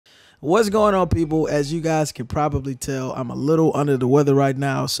What's going on, people? As you guys can probably tell, I'm a little under the weather right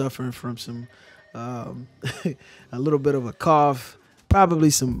now, suffering from some a little bit of a cough, probably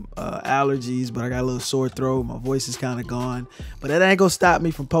some allergies, but I got a little sore throat. My voice is kind of gone, but that ain't gonna stop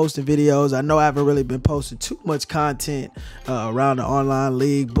me from posting videos. I know I haven't really been posting too much content around the online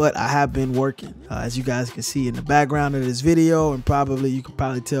league, but I have been working, as you guys can see in the background of this video, and you can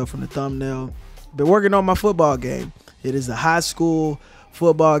probably tell from the thumbnail. Been working on my football game. It is a high school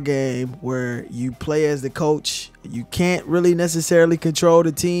football game where you play as the coach. You can't really necessarily control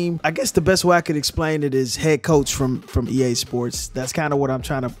the team. I guess the best way I could explain it is head coach from EA Sports. That's kind of what I'm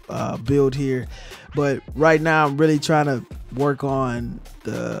trying to build here. But right now I'm really trying to work on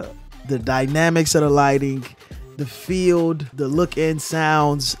the dynamics of the lighting, the field, the look and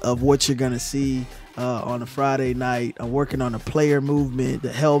sounds of what you're gonna see on a Friday night. I'm working on the player movement,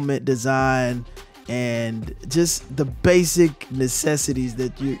 the helmet design, and just the basic necessities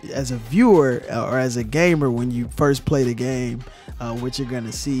that you, as a viewer or as a gamer, when you first play the game, what you're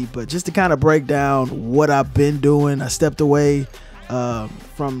gonna see. But just to kind of break down what I've been doing, I stepped away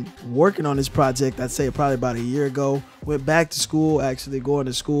from working on this project, I'd say probably about a year ago. Went back to school, actually going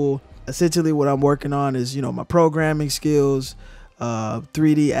to school. Essentially what I'm working on is, you know, my programming skills,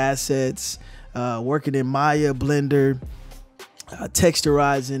 3D assets, working in Maya, Blender,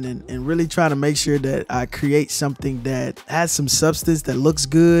 texturizing, and really trying to make sure that I create something that has some substance, that looks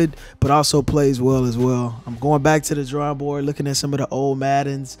good, but also plays well as well. I'm going back to the drawing board, looking at some of the old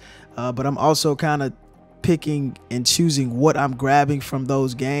Maddens, but I'm also kind of picking and choosing what I'm grabbing from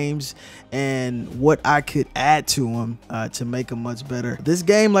those games and what I could add to them to make them much better. This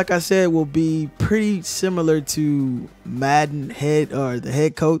game, like I said, will be pretty similar to Madden Head, or the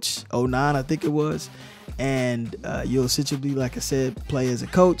Head Coach 09, I think it was. And you'll essentially, like I said, play as a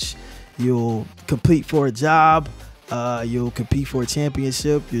coach. You'll compete for a job. You'll compete for a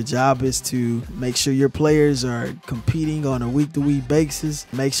championship. Your job is to make sure your players are competing on a week-to-week basis.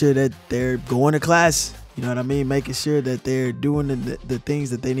 Make sure that they're going to class. You know what I mean? Making sure that they're doing the things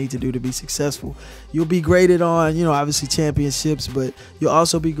that they need to do to be successful. You'll be graded on, you know, obviously championships, but you'll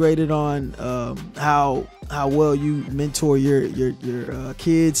also be graded on how well you mentor your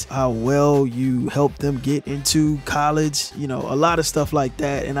kids, how well you help them get into college, you know, a lot of stuff like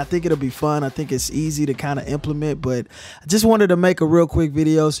that. And I think it'll be fun. I think it's easy to kind of implement, but I just wanted to make a real quick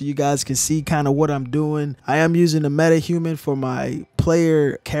video so you guys can see kind of what I'm doing. I am using the MetaHuman for my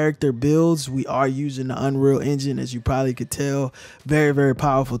player character builds. We are using the Unreal Engine, as you probably could tell. Very, very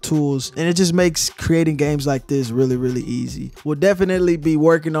powerful tools, and it just makes creating games like this really, really easy. We'll definitely be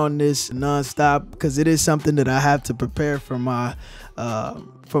working on this non-stop because it is something that I have to prepare for my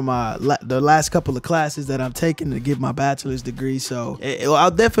the last couple of classes that I'm taking to get my bachelor's degree. So I'll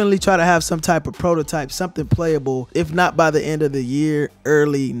definitely try to have some type of prototype, something playable, if not by the end of the year,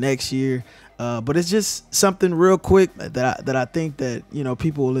 early next year. But it's just something real quick that I think that, you know,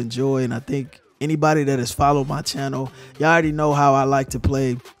 people will enjoy. And I think anybody that has followed my channel, you already know how I like to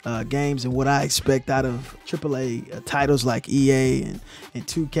play games and what I expect out of AAA titles like EA and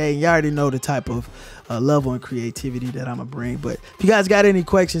 2K. You already know the type of level and creativity that I'm gonna bring. But if you guys got any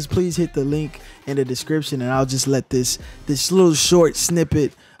questions, please hit the link in the description, and I'll just let this little short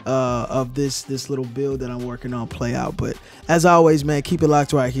snippet of this little build that I'm working on play out. But as always, man, keep it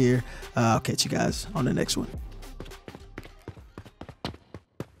locked right here. I'll catch you guys on the next one.